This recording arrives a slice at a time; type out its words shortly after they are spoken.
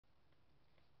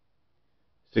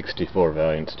64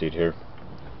 Valiant Steed here,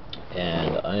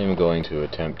 and I am going to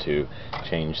attempt to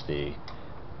change the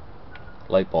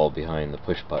light bulb behind the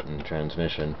push button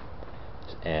transmission.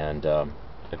 And I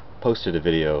posted a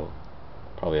video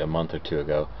probably a month or two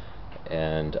ago,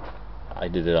 and I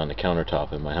did it on the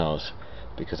countertop in my house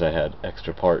because I had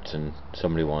extra parts and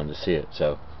somebody wanted to see it.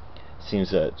 So it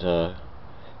seems that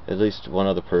at least one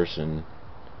other person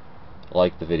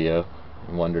liked the video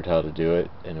and wondered how to do it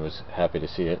and was happy to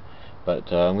see it.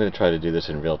 But I'm going to try to do this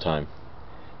in real time,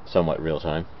 somewhat real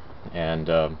time. And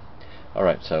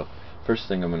alright, so first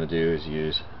thing I'm going to do is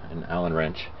use an Allen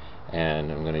wrench,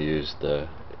 and I'm going to use the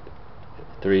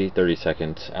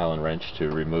 30-second Allen wrench to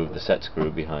remove the set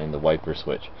screw behind the wiper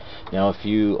switch. Now if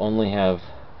you only have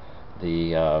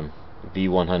the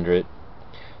V100,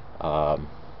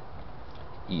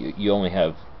 you only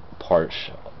have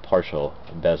partial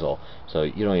bezel, so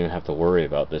you don't even have to worry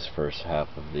about this first half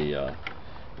of the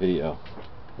video,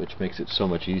 which makes it so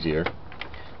much easier.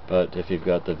 But if you've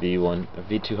got the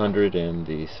V200 and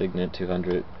the Signet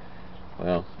 200,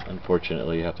 well,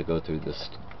 unfortunately you have to go through this.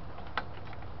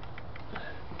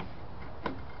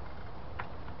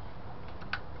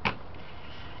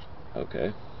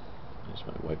 Okay, there's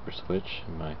my wiper switch,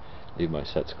 and leave my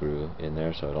set screw in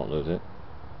there so I don't lose it.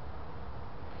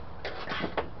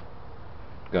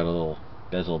 Got a little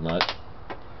bezel nut.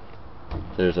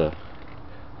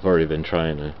 I've already been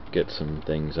trying to get some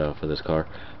things out for this car.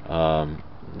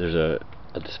 There's a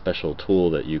special tool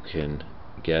that you can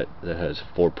get that has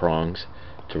 4 prongs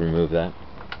to remove that.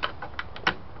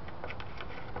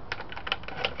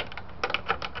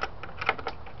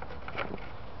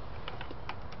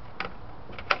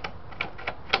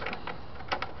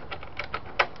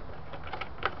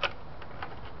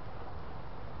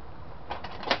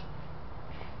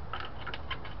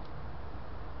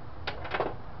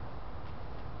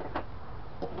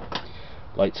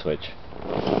 Light switch.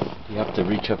 You have to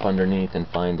reach up underneath and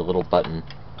find the little button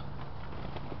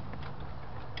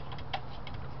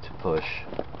to push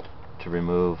to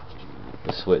remove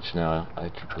the switch. Now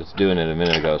I was doing it a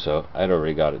minute ago, so I'd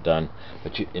already got it done,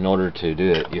 but in order to do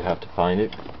it you have to find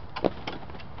it,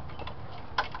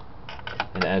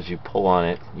 and as you pull on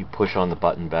it you push on the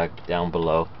button back down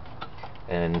below,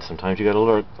 and sometimes you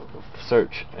gotta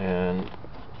search and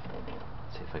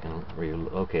if I can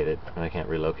relocate it. I can't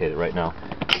relocate it right now,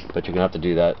 but you're gonna have to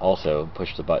do that also,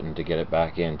 push the button to get it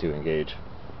back in to engage.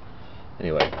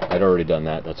 Anyway, I'd already done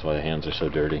that, that's why the hands are so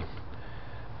dirty,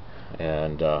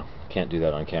 and can't do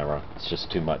that on camera. It's just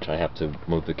too much. I have to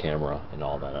move the camera and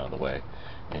all that out of the way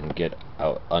and get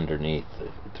out underneath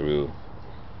through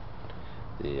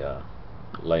the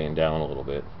laying down a little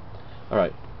bit.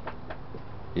 Alright,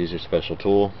 use your special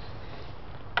tool.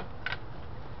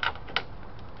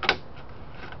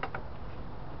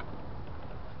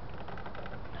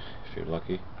 If you're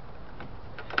lucky.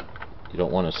 You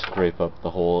don't want to scrape up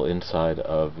the whole inside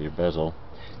of your bezel.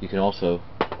 You can also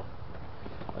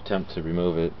attempt to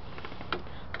remove it,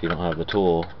 if you don't have the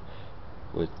tool,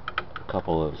 with a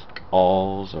couple of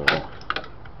Awls or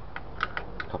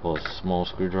a couple of small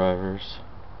screwdrivers,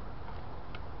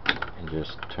 and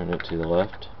just turn it to the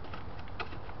left.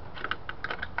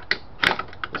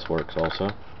 This works also.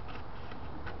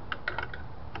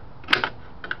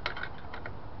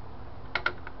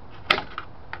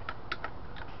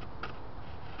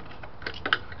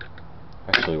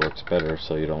 Actually works better,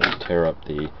 so you don't tear up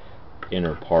the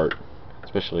inner part,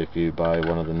 especially if you buy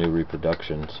one of the new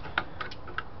reproductions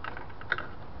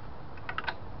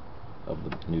of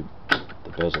the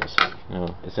bezels.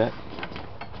 Now, is that?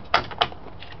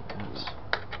 Yes.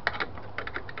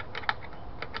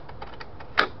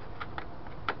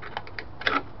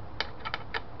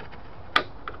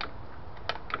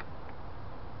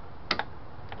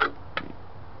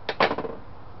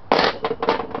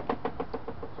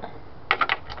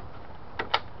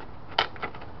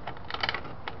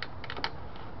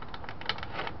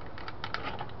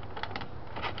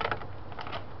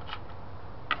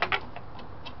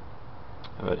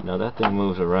 Alright, now that thing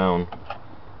moves around,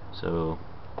 so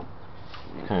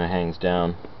it kind of hangs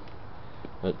down,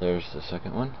 but there's the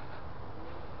second one.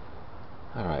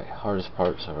 Alright, hardest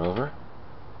parts are over.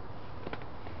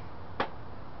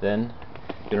 Then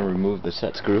you're going to remove the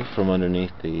set screw from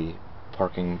underneath the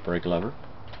parking brake lever.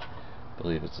 I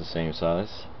believe it's the same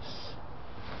size.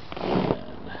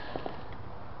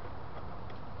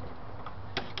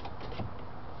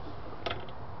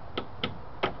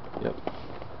 Yep.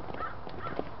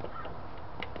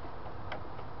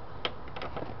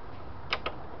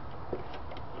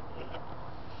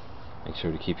 Make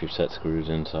sure to keep your set screws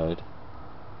inside.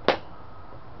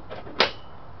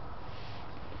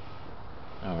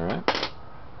 Alright.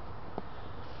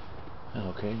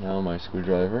 Okay, now my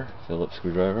screwdriver, Phillips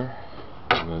screwdriver,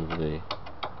 remove the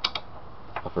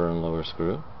upper and lower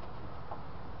screw.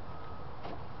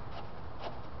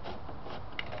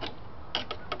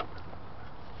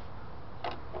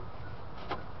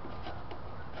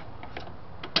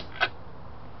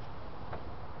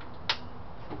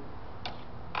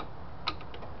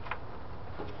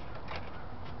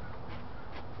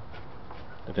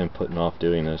 I've been putting off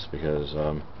doing this because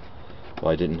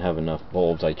well, I didn't have enough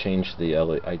bulbs. I changed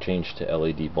to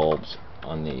LED bulbs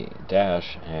on the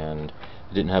dash, and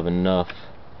I didn't have enough.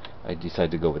 I decided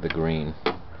to go with the green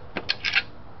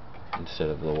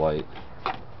instead of the white.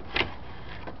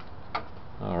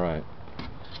 Alright,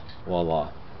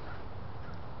 voila.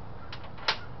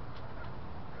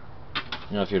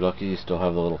 Now if you're lucky, you still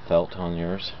have the little felt on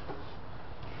yours.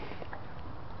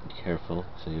 Be careful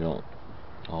so you don't,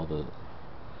 all the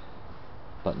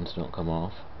buttons don't come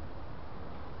off.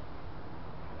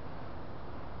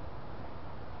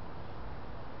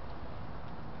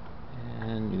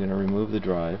 And you're going to remove the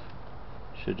drive.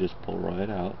 Should just pull right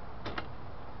out,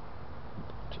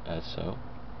 as so.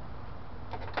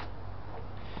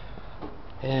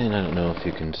 And I don't know if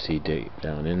you can see deep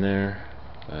down in there,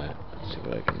 but let's see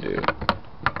what I can do.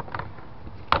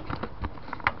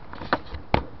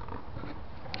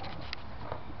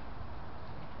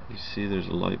 You see there's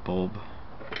a light bulb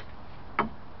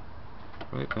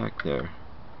right back there.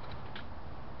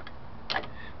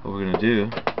 What we're going to do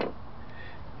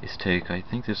is take, I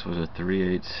think this was a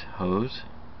 3/8 hose,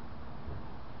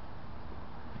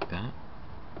 like that,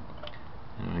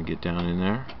 and I'm going to get down in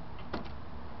there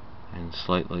and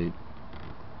slightly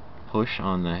push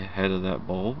on the head of that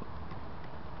bulb.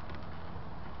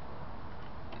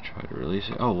 Try to release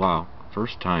it. Oh wow,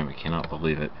 first time, I cannot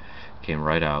believe it. Came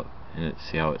right out, and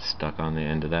see how it's stuck on the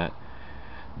end of that?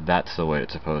 That's the way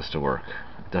it's supposed to work.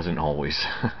 It doesn't always.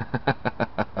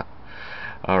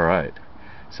 Alright,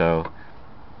 so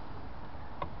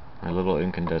my little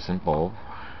incandescent bulb.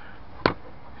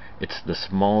 It's the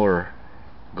smaller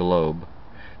globe,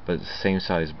 but it's the same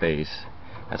size base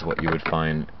as what you would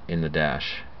find in the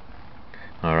dash.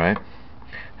 Alright,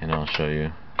 and I'll show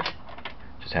you.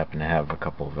 Just happen to have a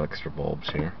couple of extra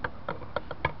bulbs here.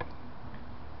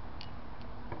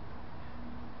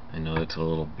 I know it's a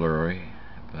little blurry,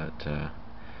 but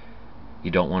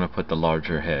you don't want to put the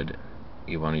larger head.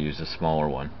 You want to use a smaller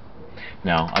one.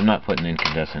 Now, I'm not putting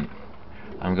incandescent.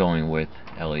 I'm going with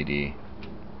LED,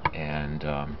 and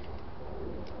I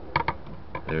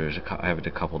have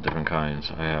a couple different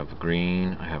kinds. I have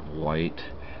green, I have white,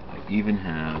 I even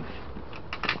have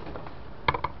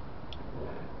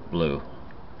blue,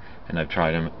 and I've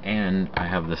tried them, and I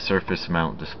have the surface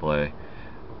mount display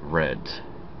reds,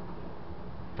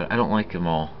 but I don't like them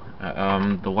all.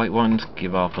 The white ones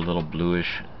give off a little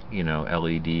bluish, you know,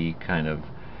 LED kind of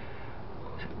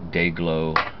day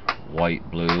glow, white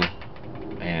blue,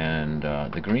 and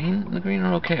the green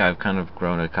are okay. I've kind of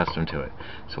grown accustomed to it.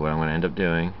 So what I'm going to end up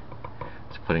doing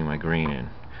is putting my green in.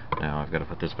 Now I've got to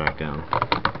put this back down.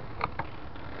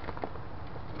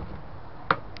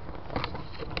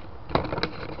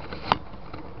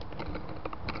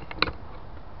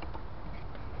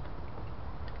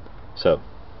 So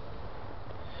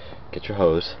get your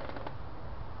hose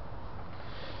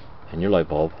and your light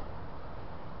bulb,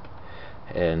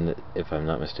 and if I'm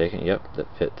not mistaken, yep, that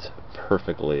fits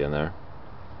perfectly in there.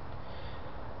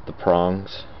 The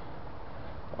prongs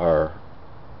are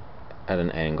at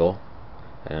an angle,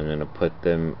 and I'm going to put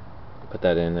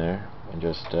that in there and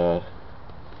just put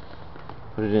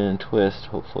it in and twist.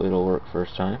 Hopefully it'll work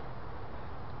first time.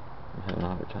 I'm having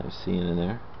a hard time seeing in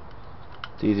there.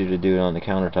 It's easier to do it on the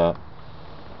countertop.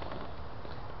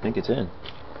 I think it's in.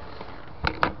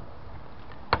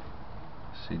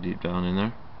 See deep down in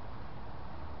there?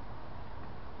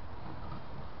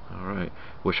 Alright,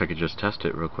 wish I could just test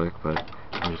it real quick, but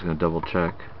I'm just going to double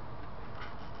check.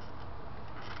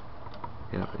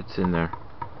 Yeah, it's in there.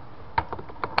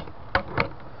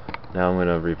 Now I'm going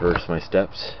to reverse my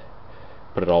steps,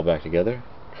 put it all back together,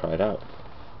 try it out.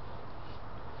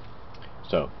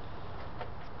 So,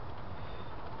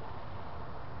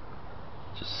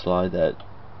 just slide that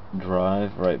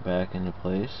drive right back into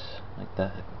place, like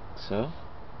that, so.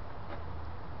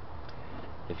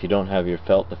 If you don't have your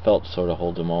felt, the felt sort of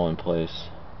holds them all in place.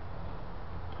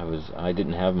 I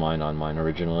didn't have mine on mine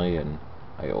originally, and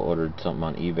I ordered something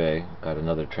on eBay, got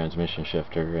another transmission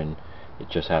shifter, and it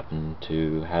just happened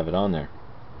to have it on there.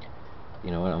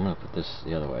 You know what, I'm going to put this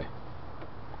the other way.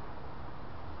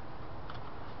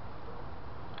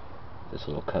 This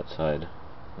little cut side,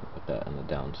 I'll put that on the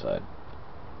down side.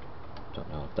 Don't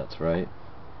know if that's right,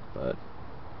 but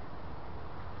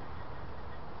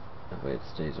That way it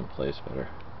stays in place better.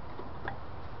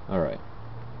 Alright.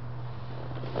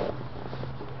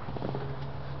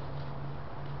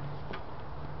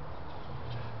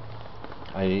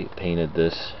 I painted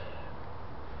this.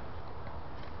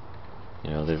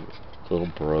 You know, they're a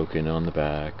little broken on the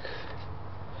back.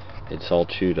 It's all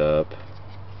chewed up.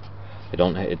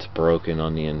 It's broken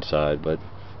on the inside, but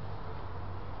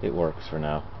it works for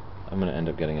now. I'm gonna end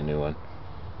up getting a new one.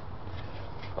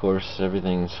 Of course,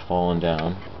 everything's fallen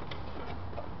down.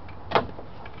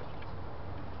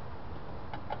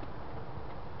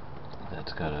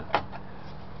 That's got a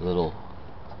little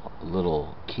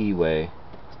keyway.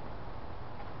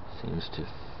 Seems to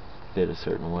fit a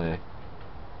certain way,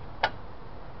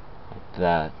 like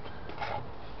that.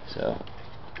 So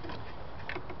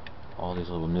all these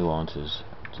little nuances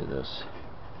to this.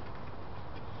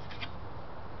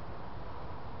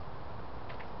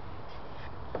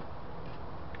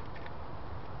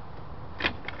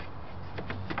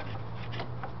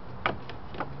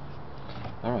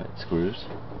 Alright, screws.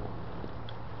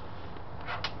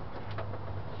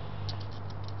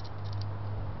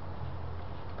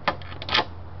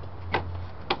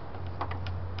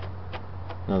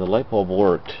 Now the light bulb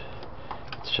worked,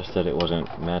 it's just that it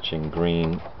wasn't matching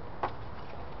green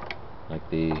like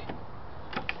the,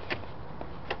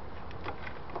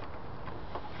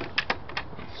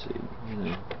 let's see,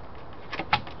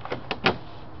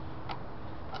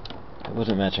 it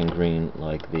wasn't matching green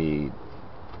like the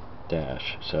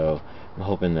dash, so I'm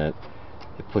hoping that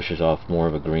it pushes off more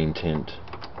of a green tint.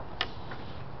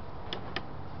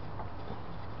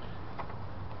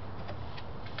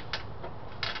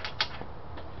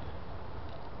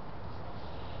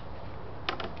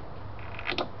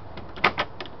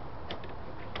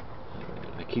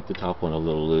 Keep the top one a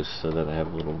little loose so that I have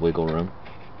a little wiggle room.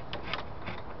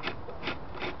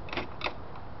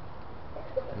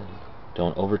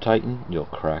 Don't over tighten, you'll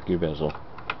crack your bezel.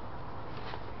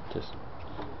 Just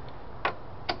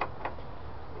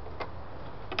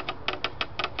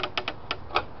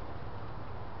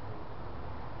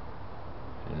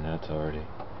and that's already.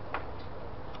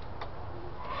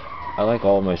 I like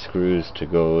all my screws to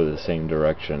go the same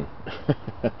direction.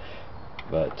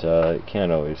 But you can't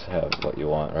always have what you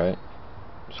want, right?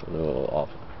 So they're a little off.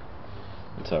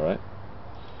 It's alright.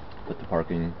 Put the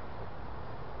parking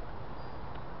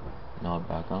knob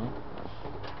back on.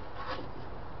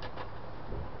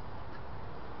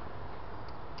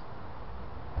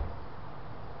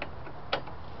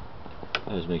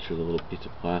 I just make sure the little piece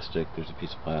of plastic, there's a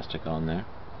piece of plastic on there.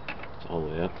 It's all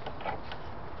the way up.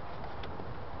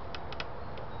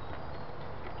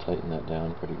 Tighten that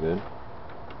down pretty good.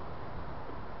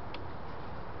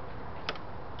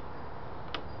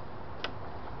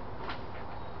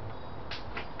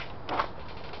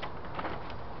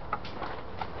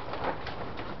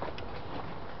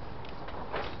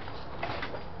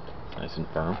 Nice and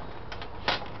firm.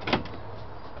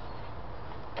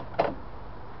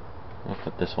 I'll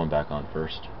put this one back on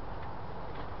first.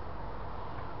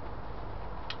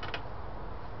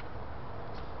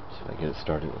 See if I get it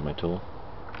started with my tool.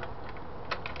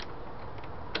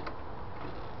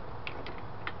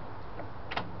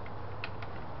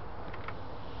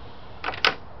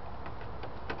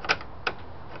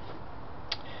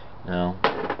 Now,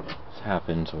 this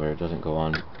happens where it doesn't go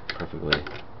on perfectly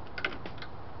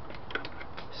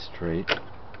straight.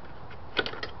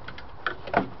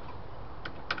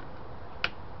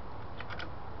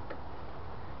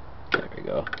 There we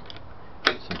go.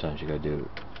 Sometimes you gotta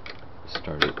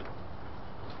start it.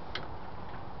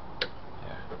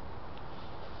 There.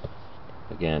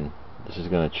 Again, this is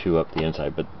gonna chew up the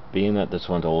inside, but being that this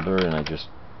one's older and I just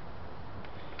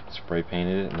spray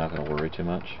painted it, I'm not gonna worry too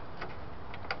much.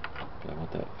 I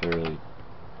want that fairly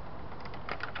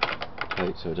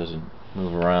tight so it doesn't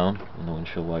move around when the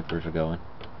windshield wipers are going.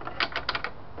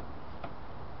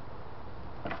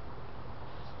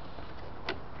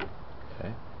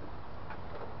 Okay.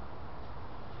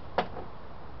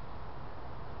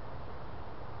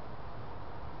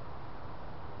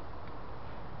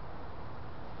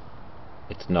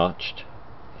 It's notched,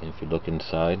 and if you look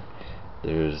inside,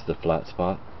 there's the flat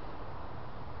spot.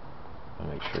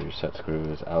 Make sure your set screw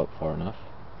is out far enough.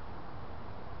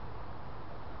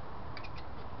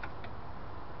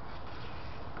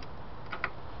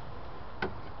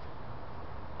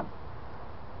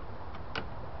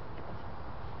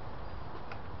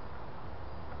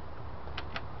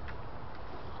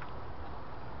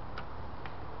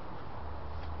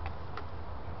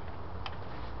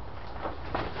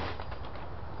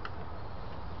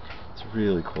 It's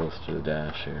really close to the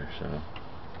dash here, so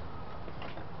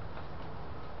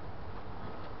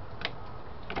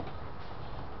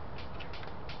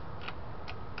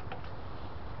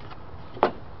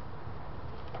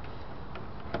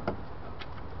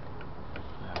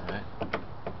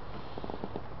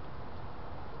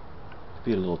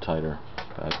be a little tighter,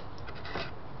 but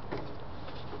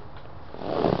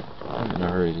I'm in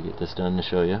a hurry to get this done to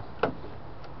show you.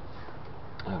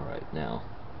 Alright, now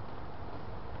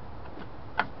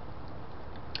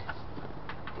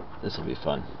this will be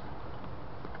fun.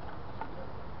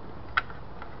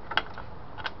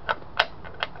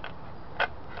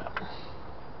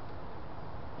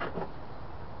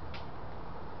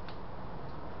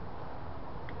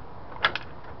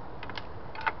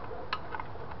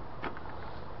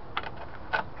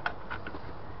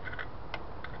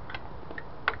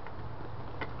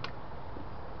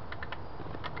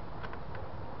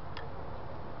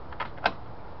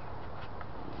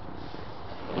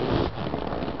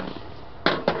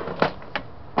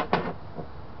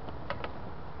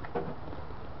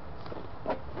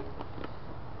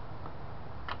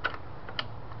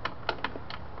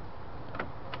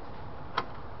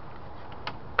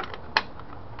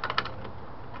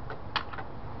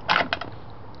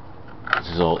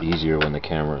 This is all easier when the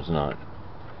camera is not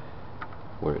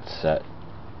where it's set.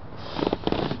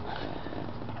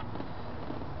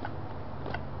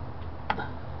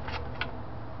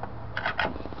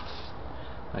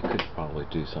 I could probably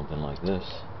do something like this.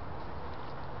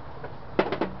 Get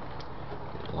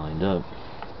it lined up.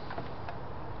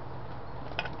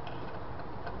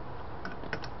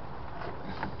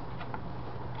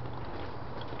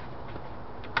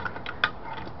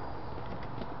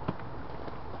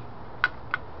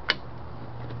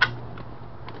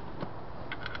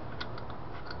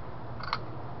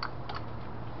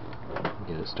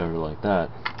 Get it started like that.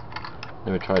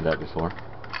 Never tried that before.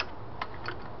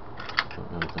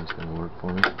 Don't know if that's going to work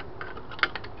for me.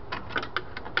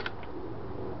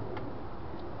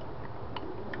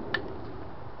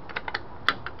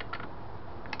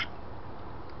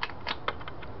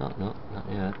 No, not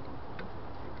yet.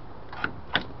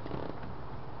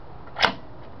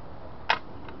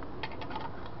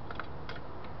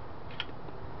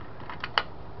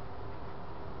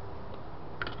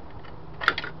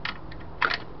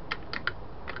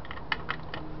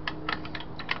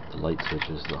 The light switch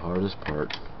is the hardest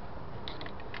part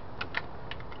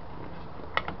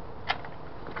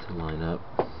to line up.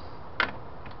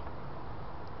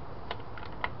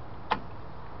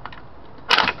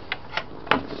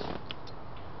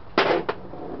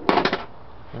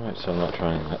 Alright, so I'm not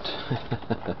trying that.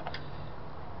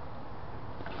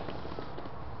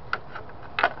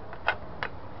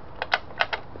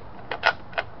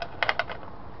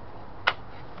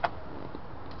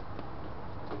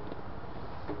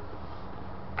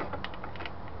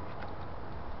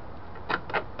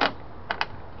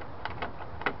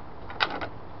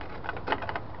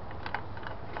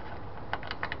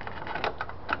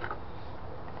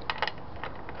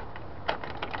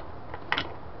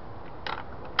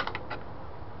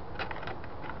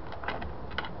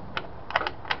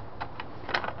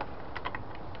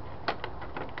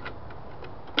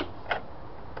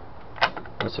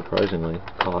 Not surprisingly,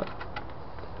 caught.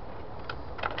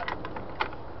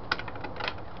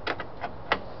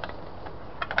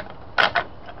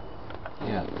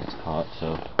 Yeah, it's caught,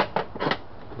 so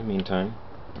in the meantime,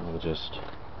 I'll just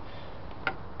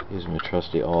use my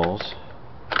trusty awls.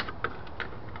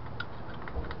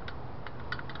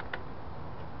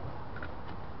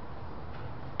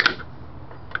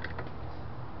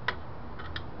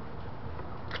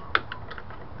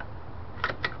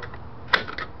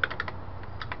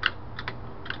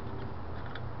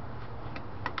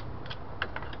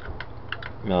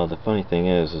 Now the funny thing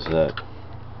is that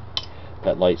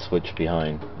that light switch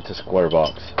behind, it's a square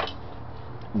box,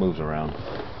 moves around.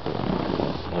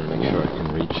 I want to make sure I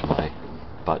can reach my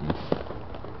button.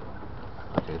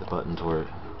 Okay, the button's where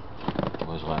it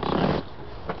was last time.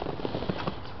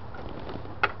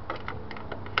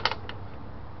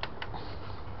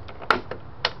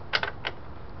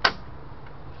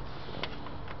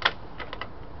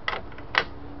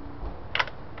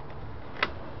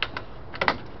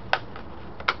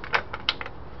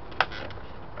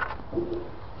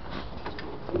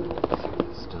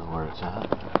 Still where it's at,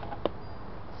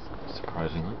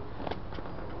 surprisingly.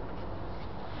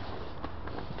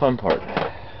 The fun part,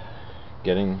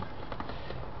 getting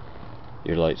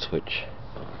your light switch.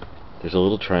 There's a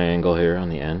little triangle here on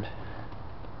the end.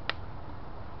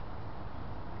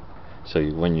 So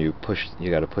when you push,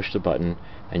 you got to push the button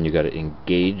and you got to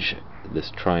engage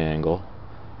this triangle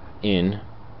in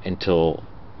until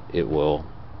it will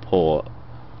pull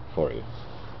for you.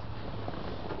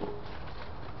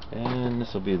 And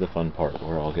this will be the fun part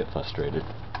where I'll get frustrated,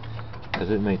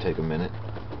 because it may take a minute.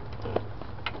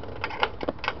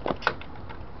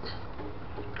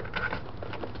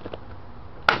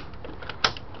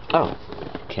 Oh,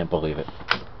 can't believe it.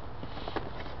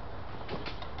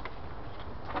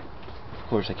 Of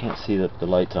course, I can't see that the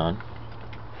light's on.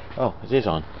 Oh, it is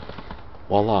on.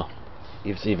 Voila.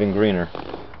 It's even greener.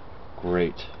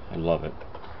 Great. I love it.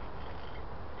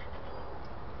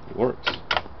 It works.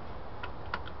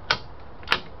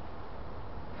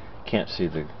 Can't see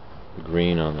the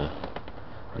green on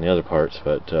the other parts,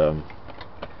 but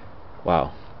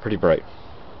wow, pretty bright.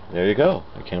 There you go.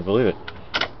 I can't believe it.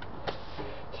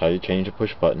 That's how you change a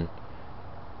push button.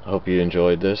 I hope you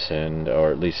enjoyed this,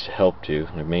 or at least helped you.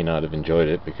 I may not have enjoyed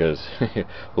it, because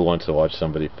who wants to watch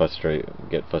somebody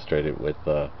get frustrated with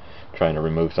trying to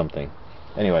remove something?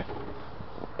 Anyway,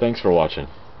 thanks for watching.